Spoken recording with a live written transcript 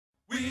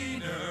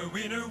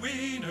wiener,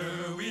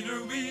 wiener,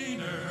 wiener,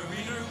 wiener,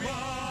 wiener,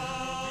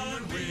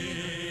 one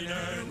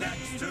wiener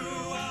next to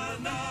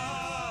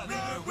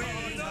another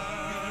wiener,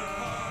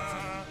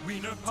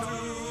 wiener,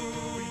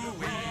 two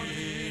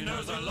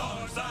wieners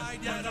alongside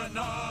yet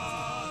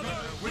another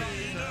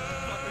wiener,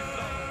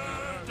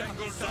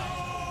 tangle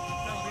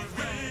soft,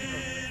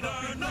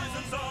 wiener, nice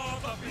and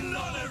soft,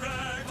 lolly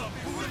rag,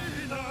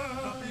 wiener,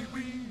 fluffy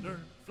wiener,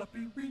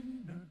 fluffy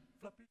wiener.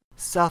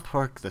 South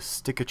Park: The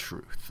Stick of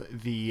Truth,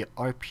 the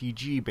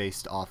RPG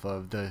based off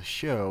of the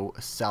show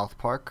South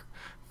Park.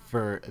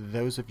 For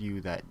those of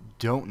you that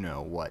don't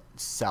know what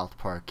South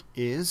Park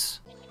is,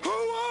 Who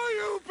are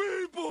you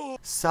people?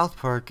 South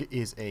Park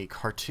is a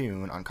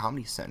cartoon on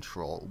Comedy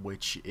Central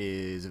which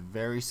is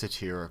very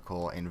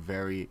satirical and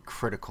very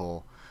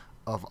critical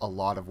of a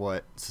lot of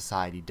what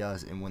society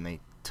does, and when they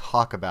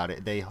talk about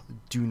it, they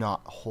do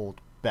not hold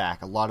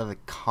back. A lot of the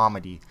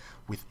comedy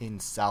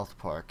within South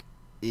Park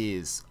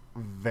is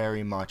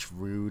very much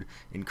rude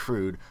and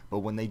crude, but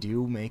when they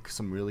do make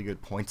some really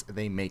good points,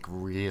 they make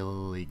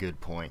really good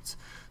points.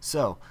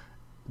 So,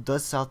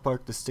 does South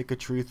Park: The Stick of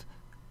Truth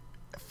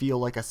feel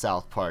like a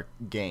South Park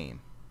game?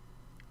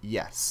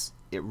 Yes,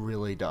 it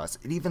really does.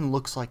 It even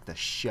looks like the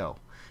show.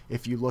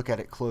 If you look at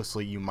it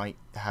closely, you might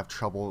have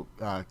trouble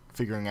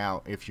figuring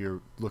out if you're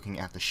looking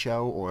at the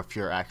show or if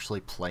you're actually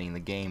playing the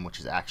game,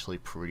 which is actually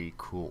pretty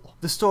cool.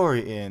 The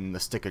story in The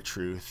Stick of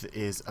Truth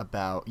is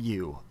about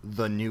you,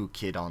 the new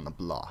kid on the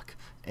block,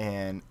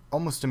 and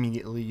almost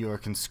immediately you are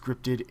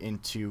conscripted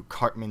into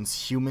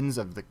Cartman's Humans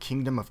of the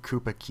Kingdom of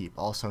Koopa Keep,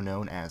 also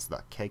known as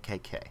the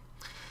KKK.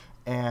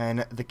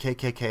 And the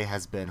KKK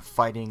has been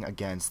fighting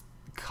against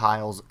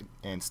Kyle's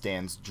and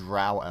Stan's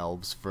Drow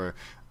elves for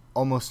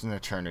almost an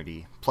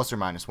eternity, plus or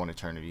minus one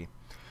eternity,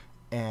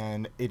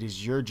 and it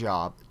is your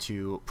job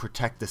to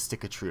protect the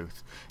Stick of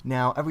Truth.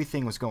 Now,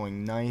 everything was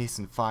going nice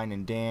and fine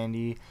and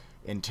dandy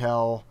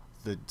until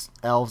the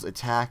elves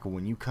attack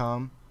when you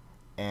come,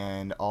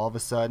 and all of a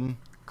sudden,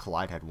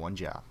 Clyde had one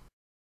job.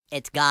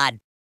 It's God.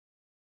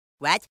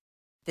 What?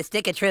 The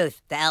Stick of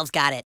Truth. The elves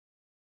got it.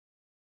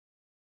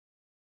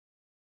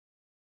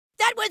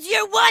 That was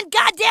your one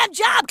goddamn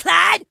job,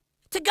 Clyde!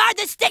 To guard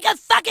the Stick of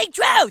fucking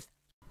Truth!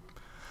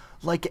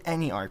 Like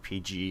any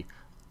RPG,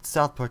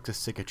 South Park: The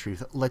Stick of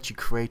Truth lets you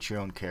create your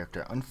own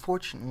character.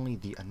 Unfortunately,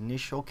 the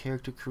initial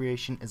character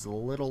creation is a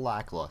little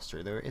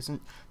lackluster. There isn't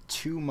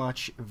too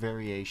much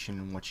variation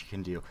in what you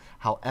can do.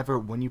 However,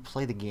 when you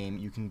play the game,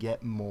 you can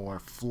get more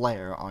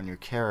flair on your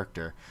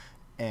character,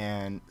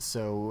 and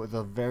so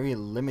the very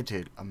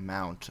limited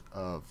amount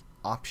of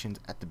options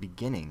at the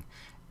beginning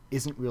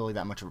isn't really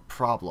that much of a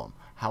problem.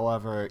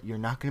 However, you're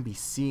not going to be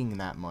seeing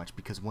that much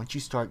because once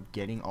you start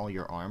getting all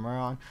your armor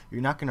on, you're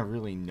not going to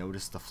really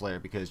notice the flare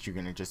because you're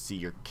going to just see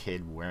your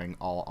kid wearing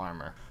all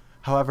armor.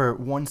 However,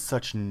 one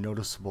such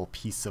noticeable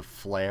piece of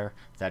flair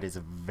that is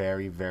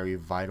very, very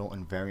vital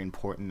and very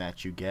important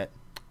that you get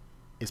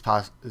is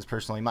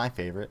personally my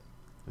favorite,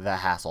 the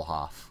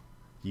Hasselhoff.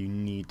 You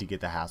need to get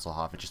the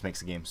Hasselhoff. It just makes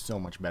the game so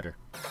much better.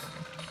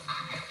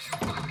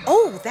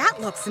 Oh,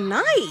 that looks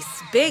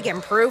nice. Big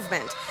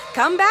improvement.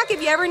 Come back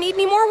if you ever need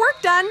any more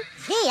work done.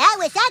 Gee, I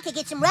wish I could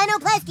get some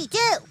rhinoplasty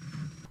too.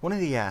 One of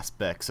the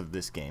aspects of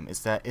this game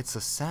is that it's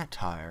a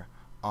satire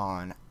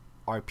on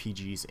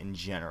RPGs in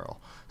general.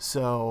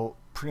 So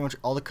pretty much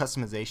all the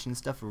customization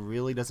stuff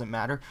really doesn't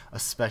matter,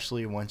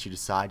 especially once you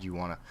decide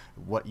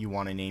what you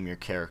want to name your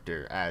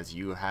character, as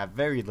you have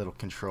very little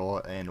control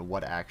in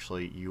what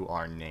actually you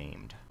are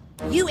named.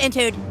 You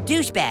entered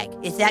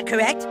douchebag, is that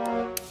correct?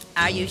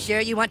 Are you sure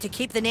you want to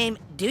keep the name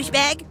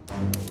douchebag?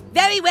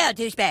 Very well,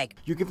 douchebag.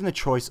 You're given the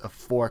choice of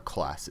 4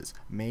 classes: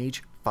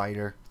 mage,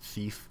 fighter,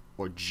 thief,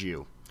 or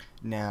Jew.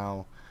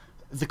 Now,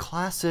 the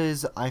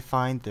classes, I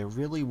find there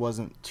really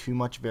wasn't too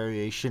much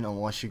variation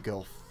unless you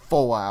go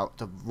full out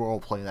to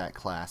roleplay that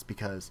class,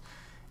 because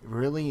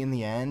really in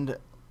the end,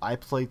 I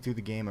played through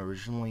the game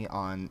originally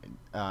on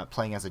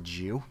playing as a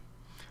Jew,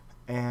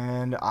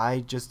 and I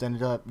just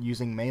ended up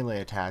using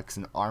melee attacks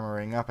and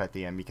armoring up at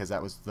the end because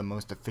that was the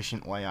most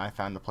efficient way I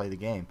found to play the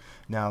game.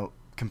 Now,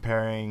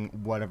 comparing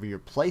whatever your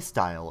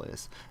playstyle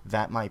is,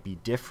 that might be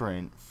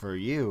different for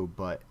you,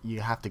 but you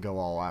have to go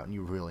all out and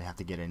you really have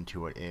to get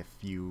into it if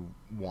you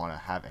want to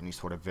have any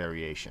sort of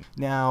variation.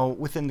 Now,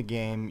 within the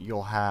game,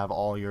 you'll have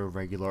all your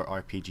regular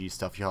RPG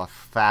stuff. You'll have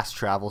fast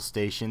travel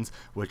stations,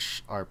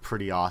 which are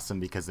pretty awesome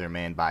because they're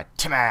manned by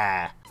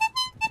Timmy!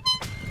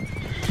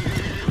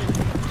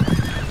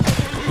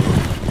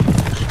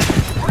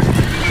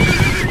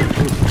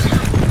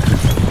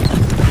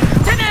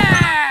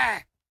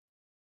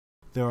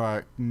 There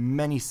are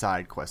many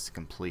side quests to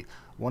complete.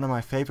 One of my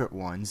favorite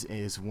ones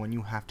is when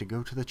you have to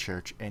go to the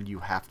church and you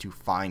have to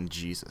find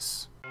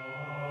Jesus.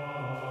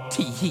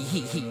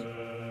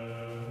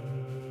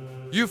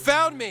 You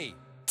found me!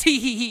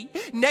 Tee-hee-hee!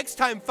 Next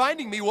time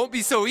finding me won't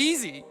be so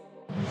easy!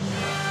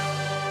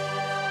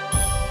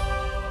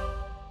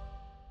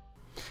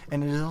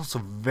 And it is also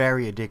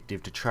very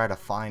addictive to try to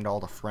find all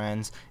the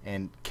friends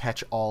and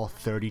catch all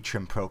 30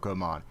 Trim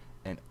Pokemon.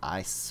 And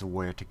I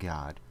swear to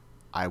God,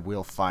 I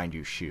will find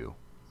you, Shu.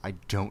 I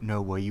don't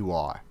know where you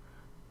are,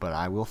 but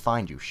I will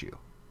find you, Shu,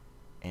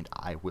 and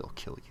I will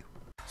kill you.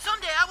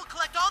 Someday I will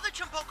collect all the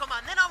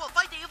Chimpokemon, then I will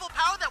fight the evil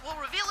power that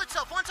will reveal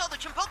itself once all the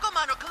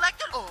Chimpokemon are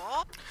collected.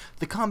 Oh.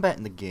 The combat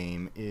in the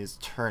game is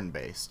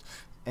turn-based,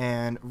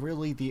 and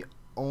really the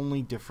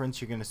only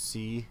difference you're going to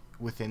see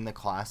within the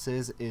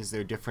classes is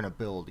their different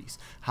abilities.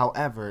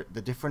 However,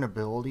 the different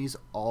abilities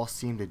all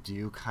seem to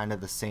do kind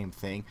of the same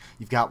thing.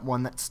 You've got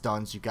one that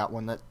stuns, you've got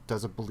one that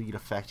does a bleed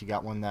effect, you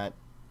got one that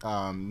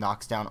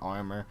knocks down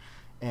armor,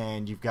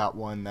 and you've got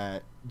one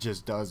that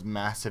just does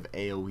massive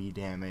AoE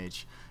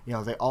damage. You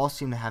know, they all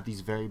seem to have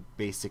these very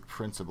basic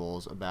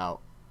principles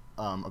about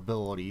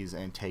abilities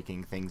and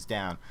taking things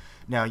down.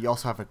 Now, you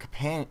also have a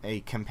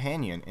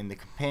companion, and the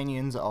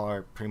companions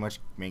are pretty much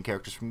main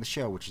characters from the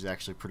show, which is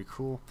actually pretty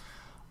cool.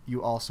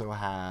 You also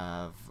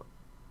have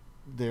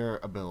their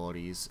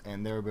abilities,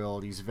 and their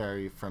abilities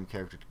vary from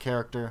character to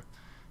character,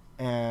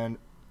 and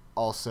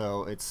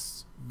also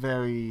it's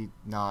very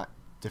not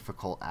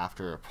difficult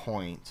after a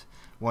point.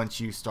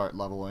 Once you start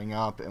leveling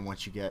up and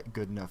once you get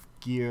good enough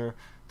gear,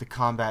 the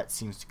combat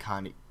seems to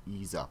kind of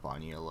ease up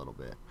on you a little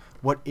bit.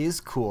 What is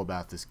cool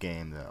about this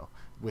game, though,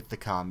 with the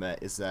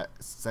combat, is that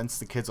since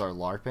the kids are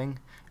LARPing,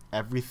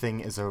 everything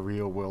is a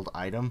real-world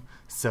item,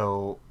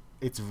 so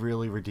it's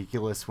really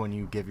ridiculous when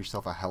you give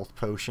yourself a health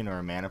potion or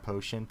a mana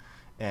potion,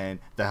 and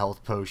the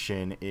health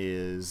potion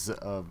is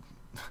a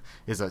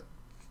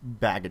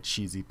bag of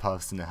cheesy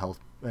puffs, and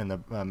the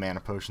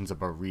mana potion's a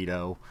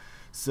burrito.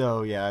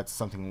 So yeah, it's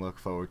something to look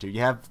forward to.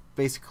 You have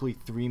basically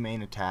 3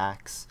 main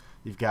attacks.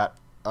 You've got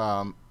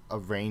a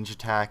range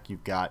attack,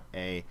 you've got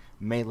a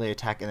melee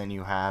attack, and then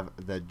you have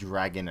the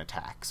dragon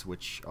attacks,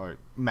 which are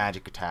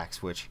magic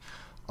attacks, which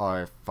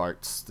are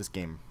farts. This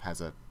game has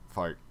a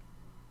fart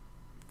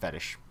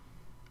fetish.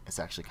 It's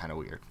actually kind of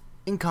weird.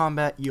 In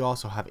combat, you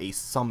also have a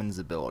summons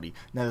ability.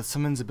 Now, the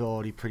summons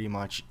ability pretty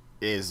much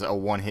is a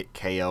one-hit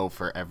KO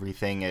for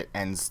everything. It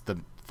ends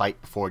the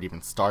fight before it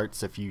even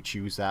starts if you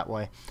choose that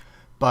way.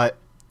 But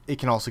it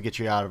can also get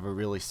you out of a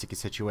really sticky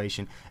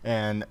situation,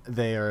 and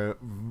they are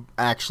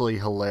actually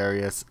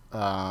hilarious.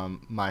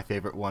 My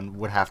favorite one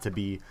would have to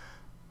be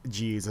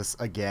Jesus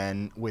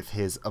again, with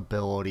his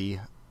ability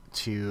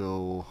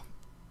to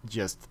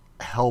just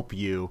help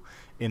you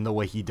in the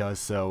way he does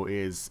so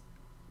is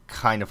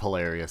kind of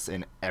hilarious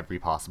in every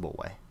possible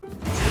way.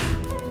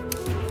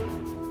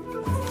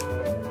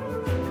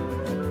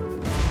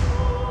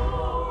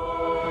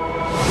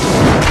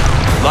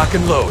 Lock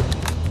and load.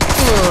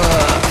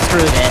 Screw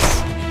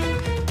this.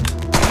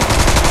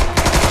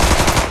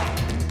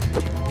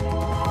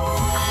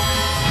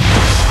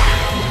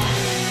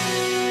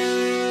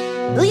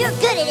 Well, you're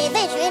good at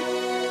adventuring.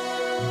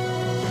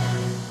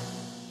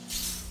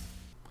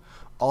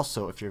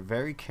 Also, if you're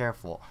very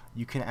careful,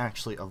 you can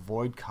actually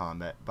avoid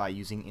combat by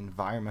using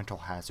environmental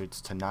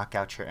hazards to knock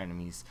out your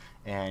enemies,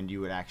 and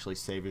you would actually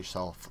save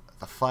yourself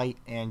the fight,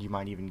 and you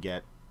might even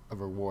get a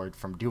reward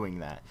from doing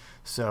that.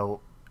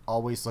 So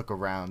always look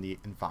around the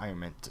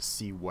environment to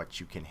see what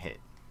you can hit.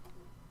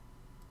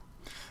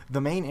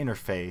 The main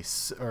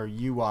interface, or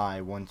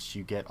UI, once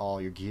you get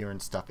all your gear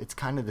and stuff, it's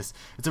kind of this,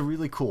 it's a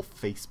really cool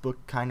Facebook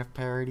kind of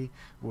parody,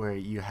 where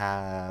you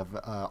have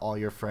all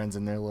your friends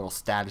and their little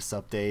status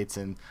updates,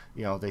 and,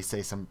 you know, they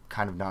say some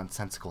kind of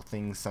nonsensical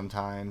things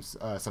sometimes.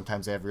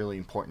 Sometimes they have really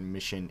important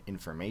mission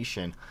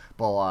information,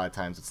 but a lot of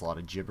times it's a lot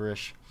of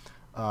gibberish.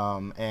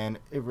 And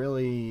it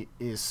really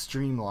is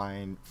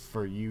streamlined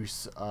for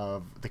use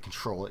of the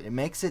control. It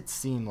makes it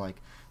seem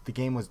like the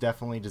game was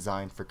definitely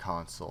designed for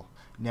console.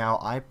 Now,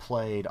 I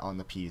played on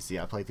the PC.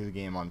 I played through the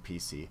game on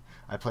PC.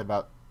 I played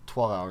about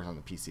 12 hours on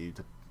the PC,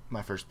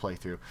 my first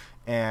playthrough,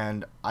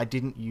 and I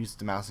didn't use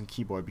the mouse and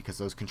keyboard because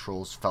those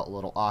controls felt a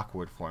little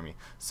awkward for me.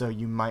 So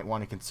you might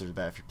want to consider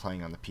that if you're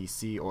playing on the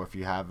PC, or if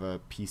you have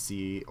a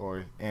PC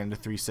and a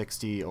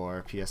 360 or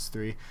a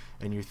PS3,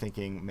 and you're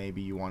thinking maybe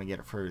you want to get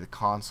it for the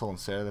console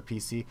instead of the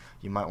PC,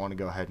 you might want to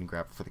go ahead and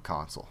grab it for the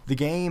console. The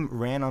game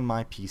ran on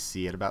my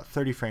PC at about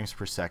 30 frames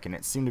per second.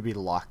 It seemed to be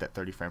locked at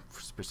 30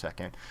 frames per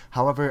second.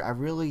 However, I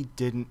really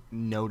didn't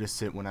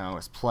notice it when I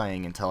was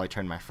playing until I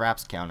turned my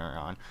fraps counter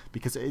on,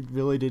 because it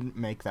really didn't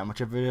make that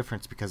much of a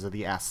difference because of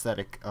the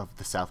aesthetic of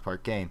the South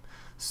Park game.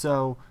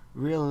 So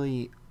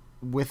really,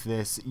 with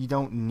this, you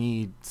don't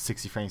need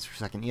 60 frames per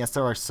second. Yes,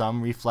 there are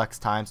some reflex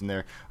times, and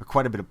there are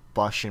quite a bit of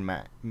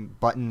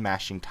button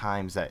mashing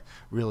times that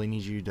really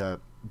need you to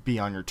be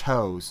on your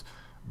toes,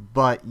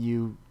 but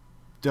you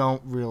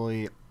don't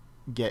really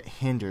get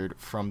hindered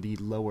from the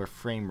lower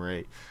frame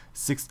rate.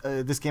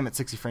 This game at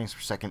 60 frames per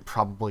second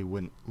probably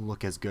wouldn't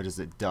look as good as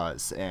it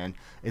does, and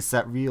it's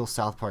that real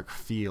South Park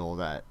feel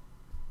that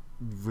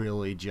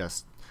really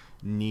just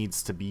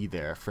needs to be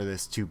there for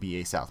this to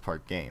be a South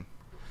Park game.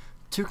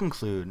 To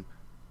conclude,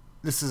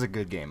 this is a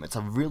good game. It's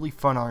a really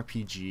fun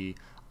RPG.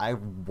 I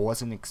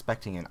wasn't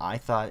expecting it. I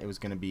thought it was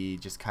going to be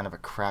just kind of a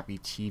crappy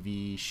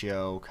TV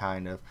show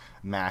kind of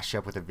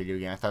mashup with a video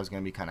game. I thought it was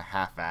going to be kind of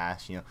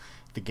half-assed. You know,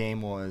 the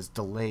game was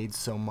delayed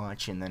so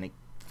much, and then it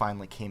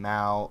finally came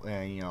out,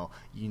 and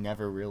you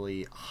never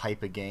really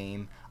hype a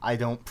game. I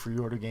don't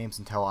pre-order games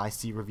until I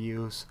see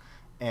reviews,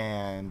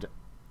 and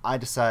I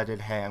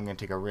decided, hey, I'm going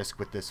to take a risk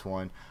with this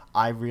one.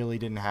 I really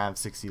didn't have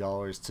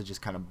 $60 to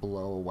just kind of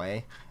blow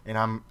away, and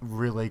I'm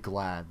really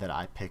glad that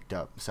I picked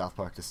up South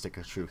Park: The Stick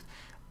of Truth.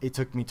 It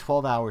took me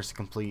 12 hours to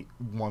complete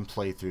one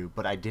playthrough,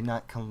 but I did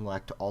not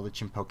collect all the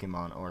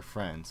Chimpokemon or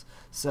friends.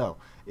 So,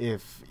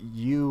 if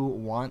you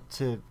want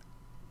to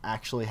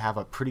actually have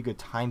a pretty good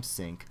time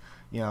sink,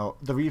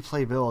 the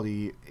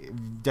replayability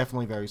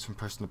definitely varies from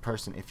person to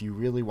person. If you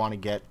really want to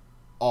get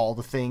all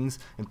the things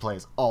and play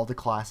as all the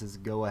classes,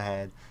 go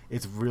ahead.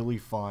 It's really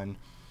fun.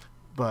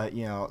 But,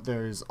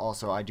 there's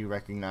also, I do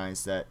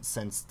recognize that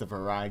since the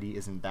variety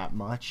isn't that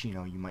much, you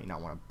might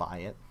not want to buy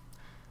it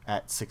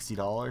at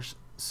 $60.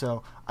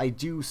 So I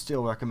do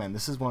still recommend.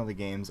 This is one of the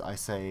games I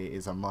say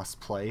is a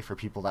must-play for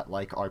people that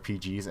like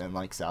RPGs and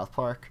like South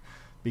Park,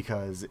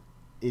 because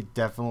it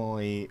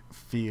definitely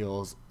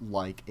feels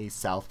like a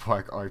South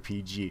Park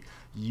RPG.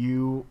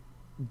 You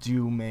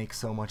do make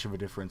so much of a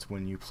difference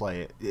when you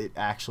play it. It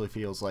actually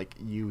feels like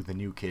you, the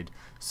new kid,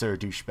 Sir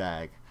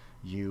Douchebag.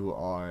 You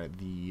are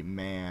the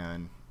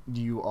man.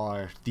 You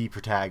are the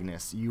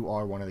protagonist. You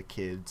are one of the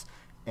kids.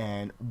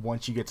 And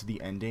once you get to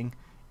the ending,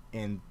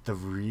 and the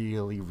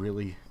really,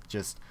 really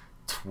just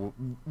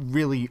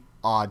really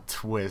odd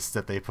twist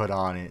that they put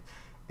on it,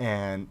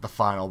 and the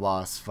final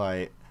boss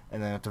fight,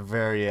 and then at the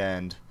very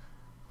end,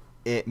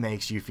 it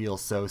makes you feel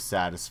so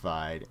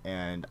satisfied.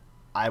 And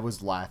I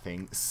was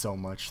laughing so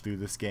much through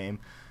this game.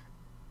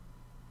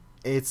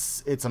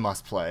 It's a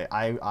must play.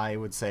 I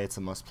would say it's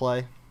a must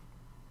play.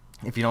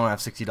 If you don't have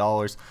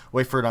 $60,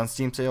 wait for it on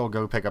Steam sale.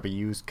 Go pick up a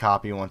used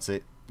copy once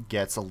it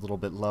gets a little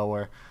bit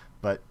lower.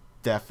 But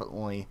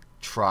definitely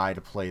try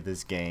to play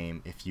this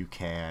game if you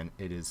can.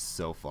 It is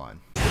so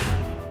fun.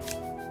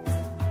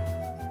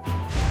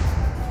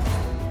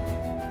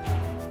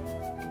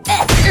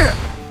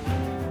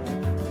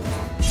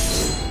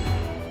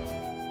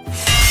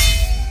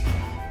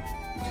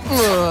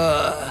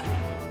 Hello?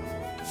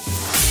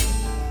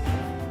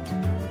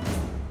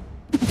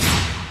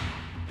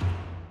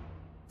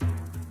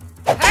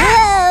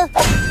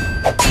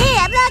 Hey,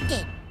 I blocked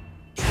it.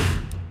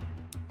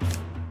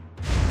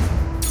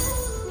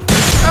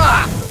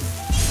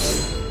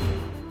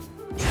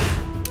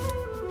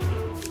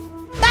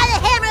 By the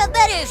hammer of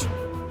butters.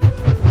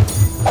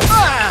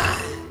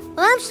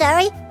 Well, I'm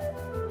sorry.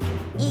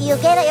 You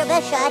gave it your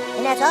best shot,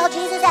 and that's all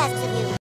Jesus asks of you.